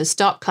Association to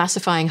stop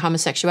classifying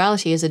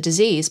homosexuality as a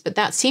disease, but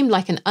that seemed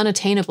like an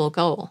unattainable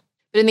goal.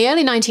 But in the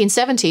early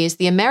 1970s,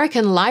 the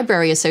American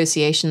Library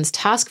Association's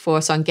Task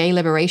Force on Gay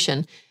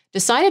Liberation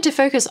decided to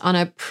focus on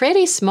a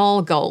pretty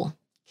small goal: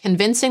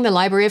 convincing the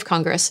Library of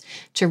Congress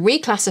to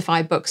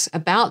reclassify books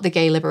about the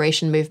gay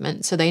liberation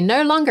movement so they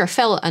no longer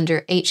fell under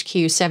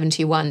HQ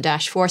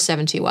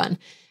 71-471,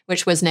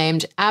 which was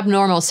named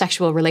Abnormal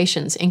Sexual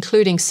Relations,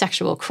 including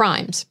Sexual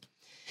Crimes.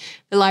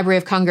 The Library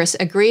of Congress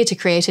agreed to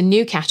create a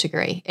new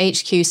category,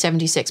 HQ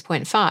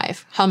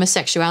 76.5,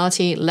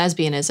 Homosexuality,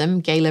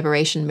 Lesbianism, Gay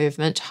Liberation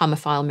Movement,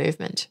 Homophile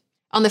Movement.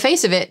 On the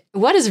face of it,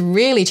 what has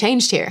really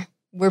changed here?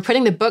 We're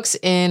putting the books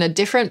in a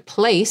different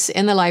place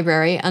in the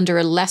library under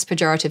a less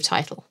pejorative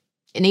title.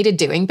 It needed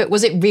doing, but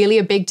was it really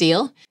a big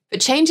deal?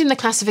 But changing the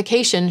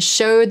classification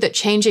showed that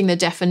changing the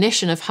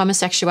definition of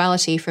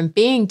homosexuality from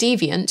being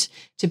deviant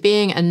to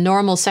being a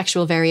normal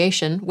sexual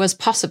variation was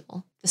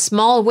possible. The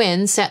small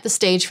win set the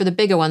stage for the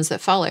bigger ones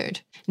that followed.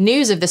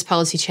 News of this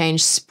policy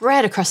change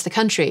spread across the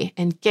country,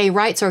 and gay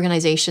rights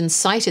organizations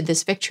cited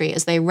this victory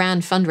as they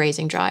ran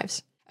fundraising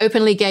drives.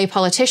 Openly gay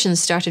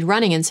politicians started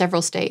running in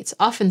several states,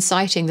 often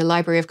citing the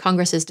Library of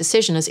Congress's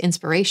decision as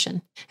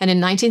inspiration. And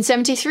in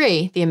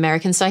 1973, the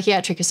American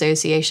Psychiatric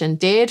Association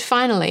did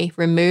finally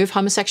remove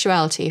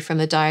homosexuality from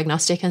the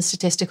Diagnostic and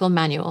Statistical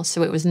Manual,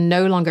 so it was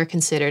no longer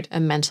considered a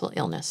mental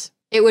illness.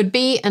 It would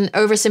be an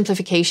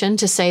oversimplification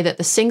to say that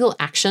the single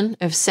action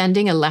of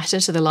sending a letter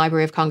to the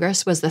Library of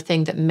Congress was the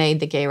thing that made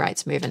the gay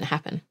rights movement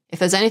happen. If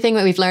there's anything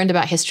that we've learned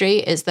about history,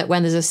 it's that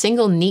when there's a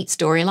single neat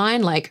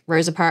storyline, like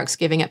Rosa Parks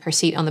giving up her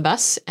seat on the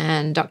bus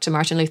and Dr.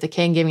 Martin Luther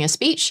King giving a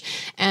speech,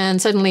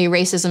 and suddenly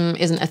racism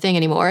isn't a thing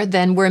anymore,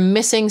 then we're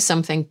missing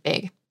something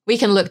big. We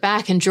can look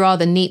back and draw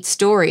the neat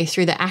story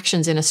through the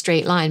actions in a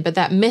straight line, but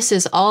that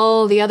misses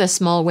all the other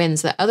small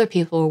wins that other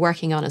people were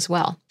working on as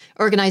well.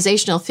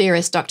 Organizational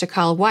theorist Dr.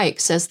 Carl Weick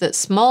says that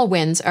small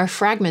wins are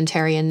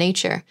fragmentary in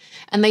nature,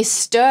 and they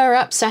stir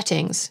up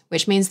settings,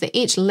 which means that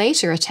each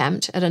later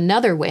attempt at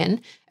another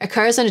win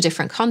occurs in a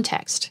different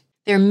context.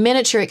 They're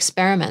miniature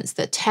experiments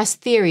that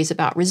test theories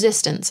about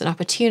resistance and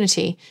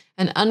opportunity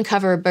and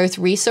uncover both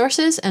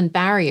resources and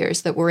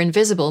barriers that were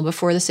invisible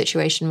before the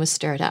situation was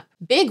stirred up.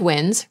 Big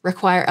wins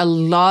require a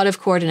lot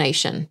of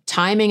coordination.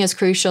 Timing is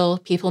crucial.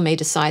 People may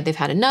decide they've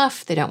had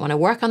enough. They don't want to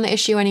work on the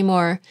issue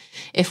anymore.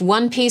 If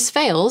one piece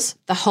fails,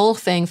 the whole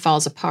thing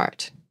falls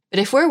apart. But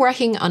if we're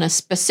working on a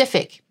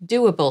specific,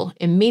 doable,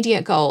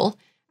 immediate goal,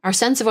 our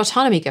sense of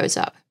autonomy goes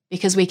up,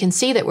 because we can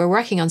see that we're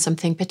working on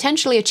something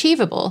potentially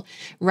achievable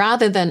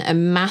rather than a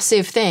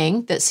massive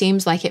thing that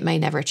seems like it may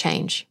never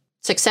change.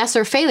 Success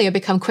or failure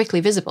become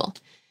quickly visible.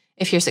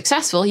 If you're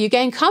successful, you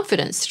gain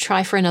confidence to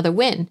try for another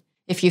win.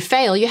 If you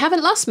fail, you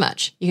haven't lost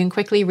much. You can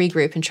quickly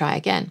regroup and try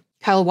again.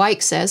 Carl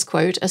Weick says,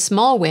 quote, "A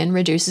small win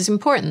reduces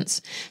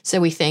importance, so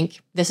we think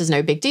this is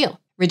no big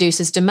deal.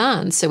 Reduces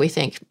demand, so we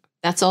think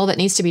that's all that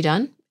needs to be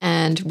done.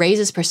 And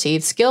raises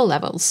perceived skill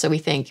levels, so we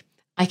think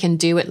I can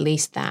do at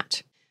least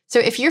that." So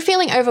if you're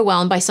feeling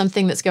overwhelmed by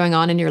something that's going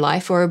on in your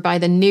life or by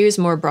the news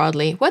more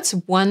broadly, what's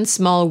one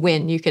small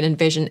win you can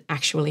envision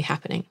actually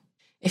happening?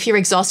 If you're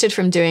exhausted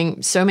from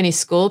doing so many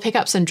school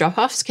pickups and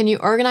drop-offs, can you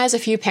organize a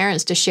few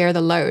parents to share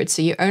the load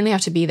so you only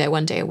have to be there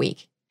one day a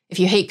week? If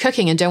you hate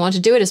cooking and don't want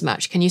to do it as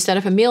much, can you set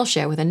up a meal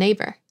share with a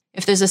neighbor?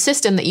 If there's a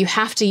system that you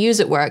have to use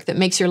at work that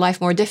makes your life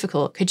more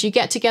difficult, could you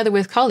get together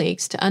with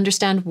colleagues to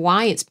understand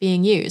why it's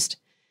being used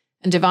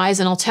and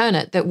devise an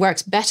alternate that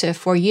works better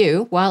for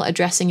you while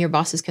addressing your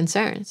boss's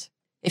concerns?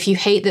 If you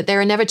hate that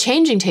there are never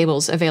changing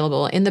tables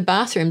available in the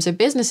bathrooms of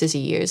businesses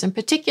you use, and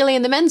particularly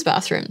in the men's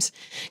bathrooms,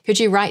 could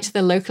you write to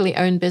the locally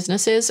owned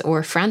businesses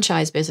or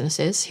franchise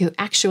businesses who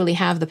actually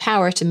have the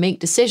power to make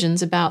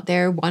decisions about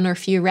their one or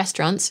few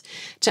restaurants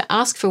to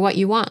ask for what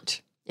you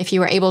want? If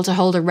you are able to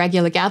hold a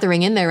regular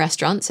gathering in their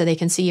restaurant so they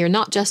can see you're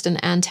not just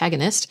an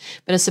antagonist,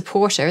 but a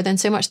supporter, then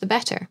so much the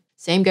better.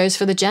 Same goes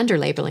for the gender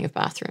labeling of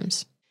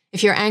bathrooms.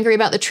 If you're angry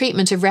about the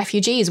treatment of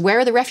refugees, where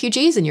are the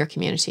refugees in your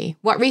community?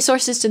 What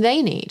resources do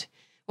they need?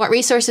 What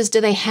resources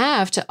do they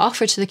have to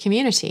offer to the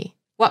community?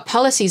 What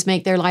policies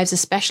make their lives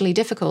especially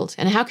difficult?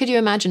 And how could you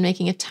imagine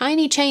making a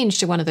tiny change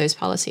to one of those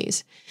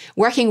policies?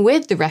 Working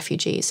with the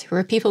refugees, who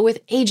are people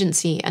with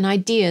agency and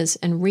ideas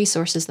and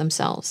resources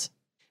themselves.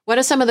 What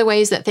are some of the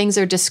ways that things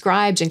are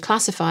described and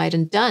classified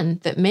and done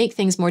that make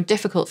things more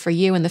difficult for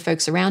you and the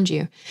folks around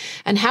you?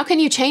 And how can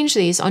you change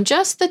these on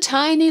just the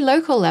tiny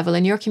local level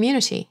in your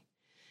community?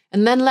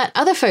 And then let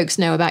other folks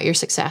know about your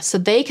success so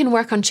they can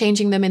work on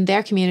changing them in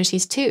their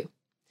communities too.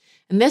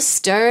 And this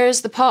stirs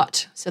the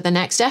pot, so the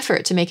next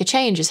effort to make a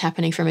change is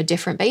happening from a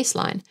different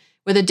baseline,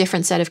 with a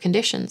different set of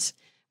conditions,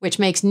 which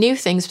makes new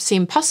things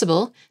seem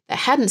possible that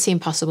hadn't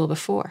seemed possible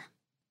before.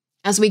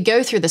 As we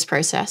go through this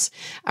process,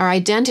 our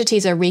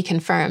identities are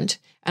reconfirmed,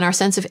 and our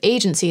sense of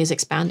agency is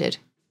expanded.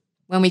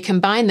 When we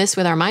combine this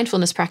with our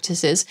mindfulness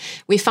practices,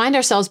 we find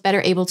ourselves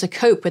better able to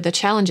cope with the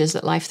challenges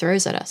that life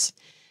throws at us.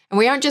 And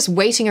we aren't just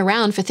waiting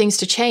around for things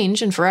to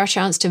change and for our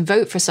chance to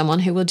vote for someone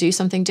who will do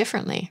something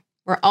differently.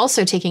 We're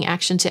also taking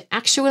action to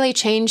actually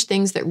change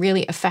things that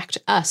really affect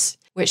us,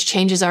 which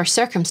changes our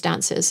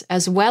circumstances,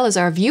 as well as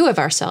our view of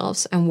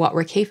ourselves and what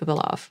we're capable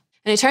of.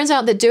 And it turns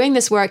out that doing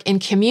this work in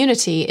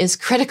community is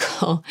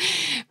critical.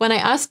 When I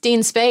asked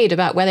Dean Spade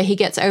about whether he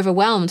gets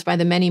overwhelmed by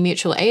the many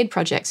mutual aid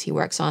projects he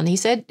works on, he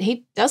said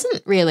he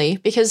doesn't really,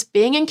 because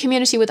being in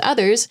community with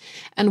others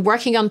and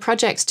working on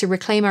projects to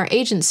reclaim our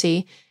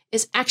agency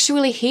is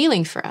actually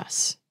healing for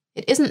us.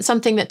 It isn't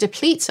something that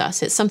depletes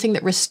us, it's something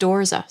that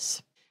restores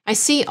us. I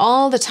see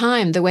all the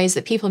time the ways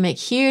that people make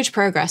huge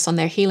progress on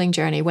their healing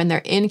journey when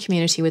they're in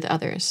community with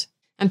others.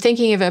 I'm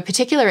thinking of a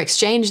particular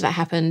exchange that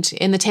happened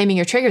in the Taming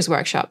Your Triggers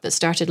workshop that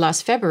started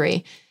last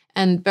February,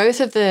 and both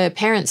of the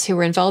parents who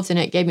were involved in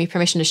it gave me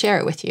permission to share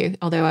it with you,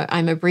 although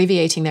I'm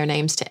abbreviating their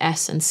names to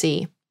S and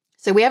C.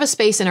 So we have a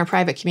space in our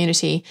private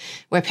community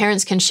where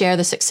parents can share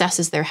the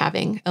successes they're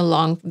having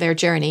along their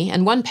journey.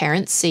 And one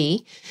parent,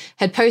 C,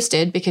 had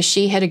posted because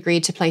she had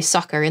agreed to play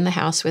soccer in the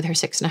house with her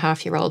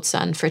 6.5-year-old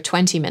son for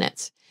 20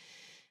 minutes.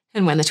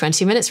 And when the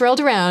 20 minutes rolled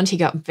around, he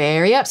got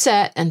very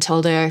upset and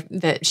told her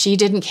that she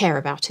didn't care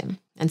about him.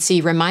 And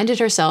C reminded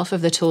herself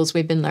of the tools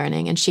we'd been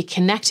learning, and she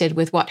connected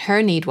with what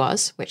her need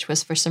was, which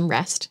was for some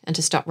rest and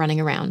to stop running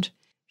around.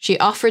 She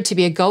offered to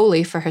be a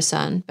goalie for her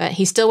son, but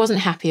he still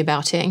wasn't happy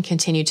about it and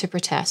continued to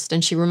protest.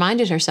 And she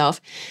reminded herself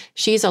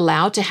she's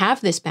allowed to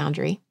have this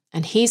boundary,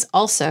 and he's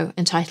also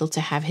entitled to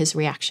have his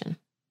reaction.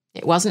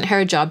 It wasn't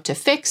her job to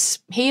fix,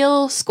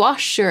 heal,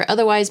 squash, or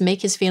otherwise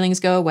make his feelings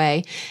go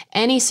away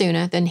any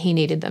sooner than he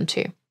needed them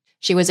to.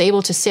 She was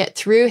able to sit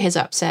through his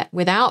upset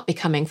without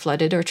becoming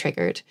flooded or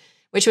triggered,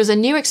 which was a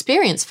new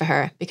experience for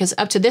her because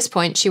up to this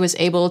point, she was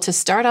able to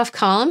start off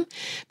calm,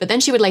 but then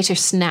she would later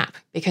snap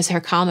because her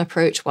calm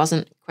approach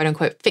wasn't, quote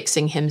unquote,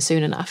 fixing him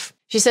soon enough.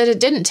 She said it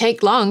didn't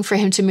take long for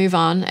him to move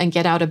on and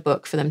get out a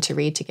book for them to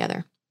read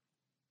together.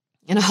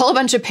 And a whole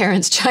bunch of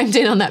parents chimed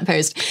in on that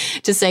post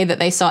to say that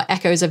they saw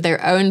echoes of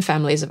their own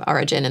families of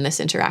origin in this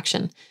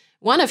interaction.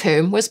 One of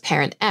whom was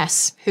parent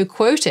S, who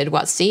quoted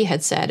what C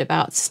had said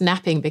about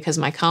snapping because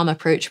my calm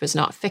approach was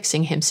not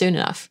fixing him soon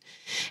enough,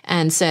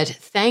 and said,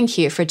 "Thank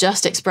you for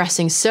just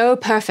expressing so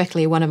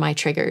perfectly one of my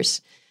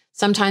triggers.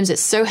 Sometimes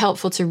it's so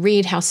helpful to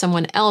read how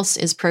someone else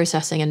is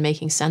processing and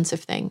making sense of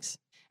things."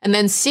 And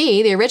then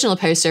C, the original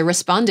poster,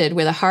 responded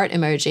with a heart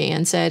emoji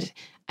and said,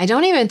 "I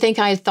don't even think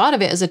I had thought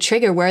of it as a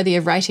trigger worthy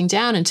of writing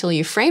down until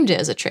you framed it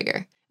as a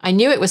trigger. I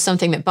knew it was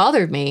something that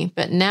bothered me,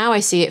 but now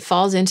I see it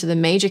falls into the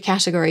major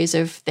categories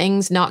of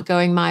things not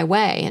going my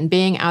way and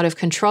being out of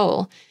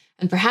control,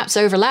 and perhaps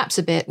overlaps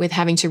a bit with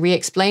having to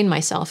re-explain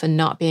myself and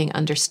not being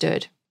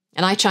understood."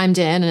 And I chimed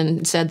in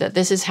and said that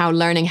this is how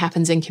learning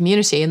happens in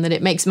community and that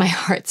it makes my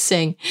heart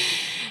sing.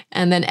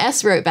 And then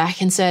S wrote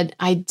back and said,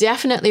 "I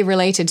definitely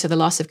related to the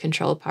loss of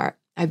control part.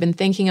 I've been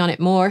thinking on it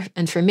more,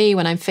 and for me,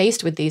 when I'm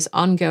faced with these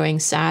ongoing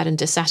sad and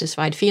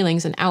dissatisfied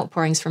feelings and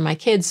outpourings from my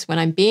kids when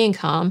I'm being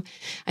calm,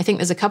 I think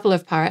there's a couple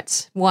of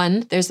parts.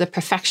 One, there's the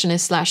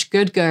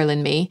perfectionist/good girl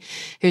in me,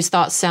 whose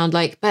thoughts sound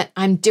like, but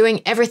I'm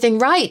doing everything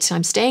right.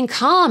 I'm staying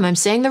calm. I'm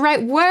saying the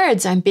right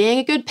words. I'm being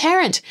a good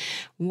parent.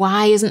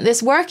 Why isn't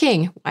this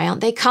working? Why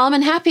aren't they calm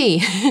and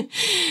happy?"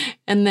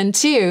 And then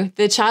two,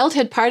 the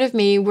childhood part of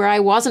me where I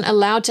wasn't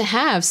allowed to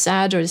have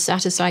sad or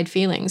dissatisfied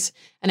feelings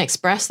and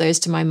express those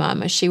to my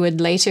mum, as she would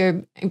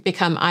later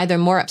become either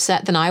more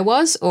upset than I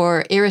was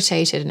or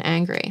irritated and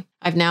angry.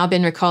 I've now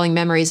been recalling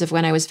memories of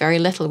when I was very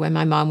little when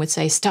my mom would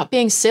say, "Stop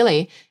being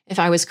silly," if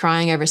I was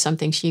crying over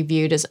something she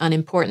viewed as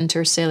unimportant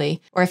or silly.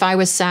 Or if I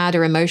was sad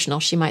or emotional,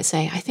 she might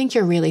say, "I think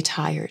you're really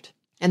tired."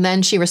 And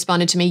then she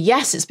responded to me,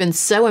 "Yes, it's been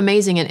so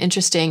amazing and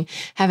interesting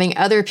having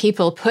other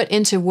people put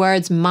into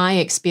words my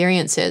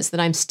experiences that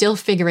I'm still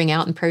figuring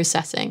out and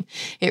processing.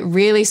 It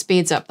really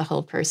speeds up the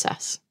whole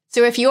process."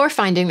 So if you're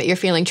finding that you're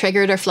feeling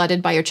triggered or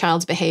flooded by your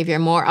child's behavior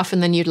more often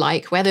than you'd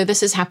like, whether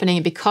this is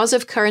happening because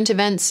of current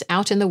events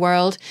out in the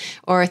world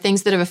or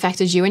things that have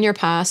affected you in your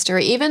past or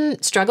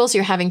even struggles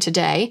you're having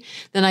today,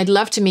 then I'd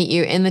love to meet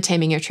you in the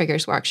Taming Your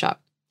Triggers workshop.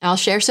 I'll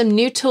share some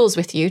new tools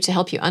with you to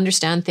help you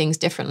understand things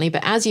differently.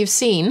 But as you've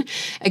seen,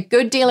 a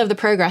good deal of the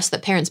progress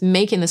that parents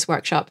make in this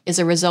workshop is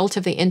a result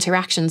of the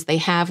interactions they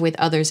have with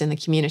others in the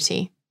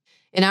community.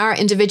 In our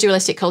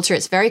individualistic culture,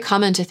 it's very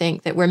common to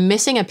think that we're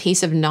missing a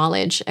piece of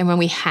knowledge. And when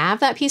we have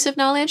that piece of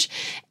knowledge,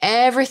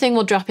 everything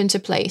will drop into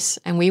place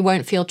and we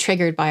won't feel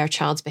triggered by our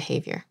child's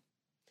behavior.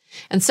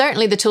 And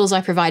certainly the tools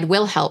I provide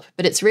will help,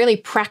 but it's really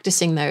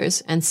practicing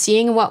those and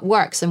seeing what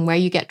works and where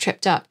you get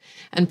tripped up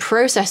and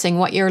processing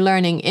what you're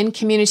learning in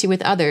community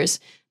with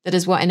others that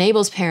is what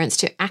enables parents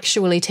to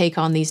actually take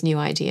on these new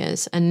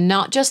ideas and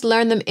not just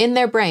learn them in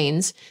their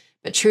brains,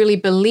 but truly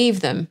believe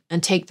them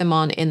and take them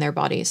on in their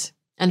bodies.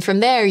 And from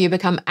there, you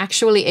become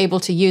actually able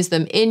to use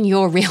them in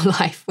your real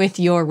life with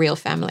your real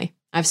family.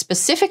 I've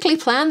specifically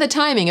planned the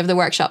timing of the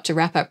workshop to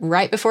wrap up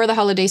right before the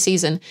holiday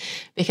season,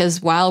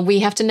 because while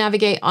we have to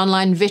navigate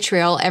online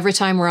vitriol every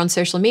time we're on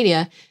social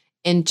media,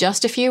 in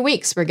just a few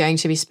weeks, we're going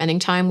to be spending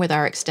time with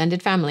our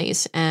extended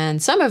families,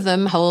 and some of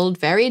them hold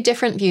very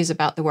different views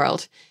about the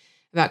world,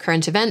 about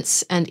current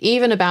events, and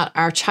even about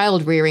our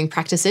child rearing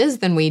practices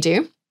than we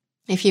do.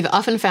 If you've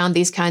often found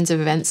these kinds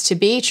of events to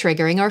be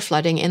triggering or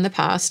flooding in the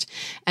past,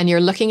 and you're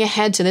looking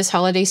ahead to this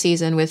holiday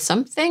season with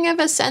something of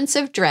a sense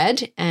of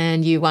dread,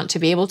 and you want to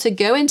be able to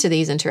go into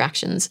these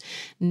interactions,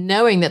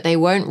 knowing that they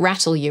won't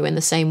rattle you in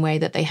the same way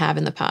that they have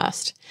in the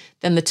past,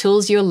 then the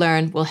tools you'll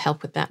learn will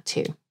help with that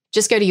too.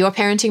 Just go to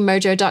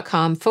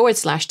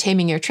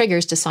yourparentingmojo.com/taming your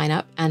triggers to sign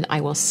up, and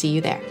I will see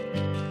you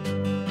there.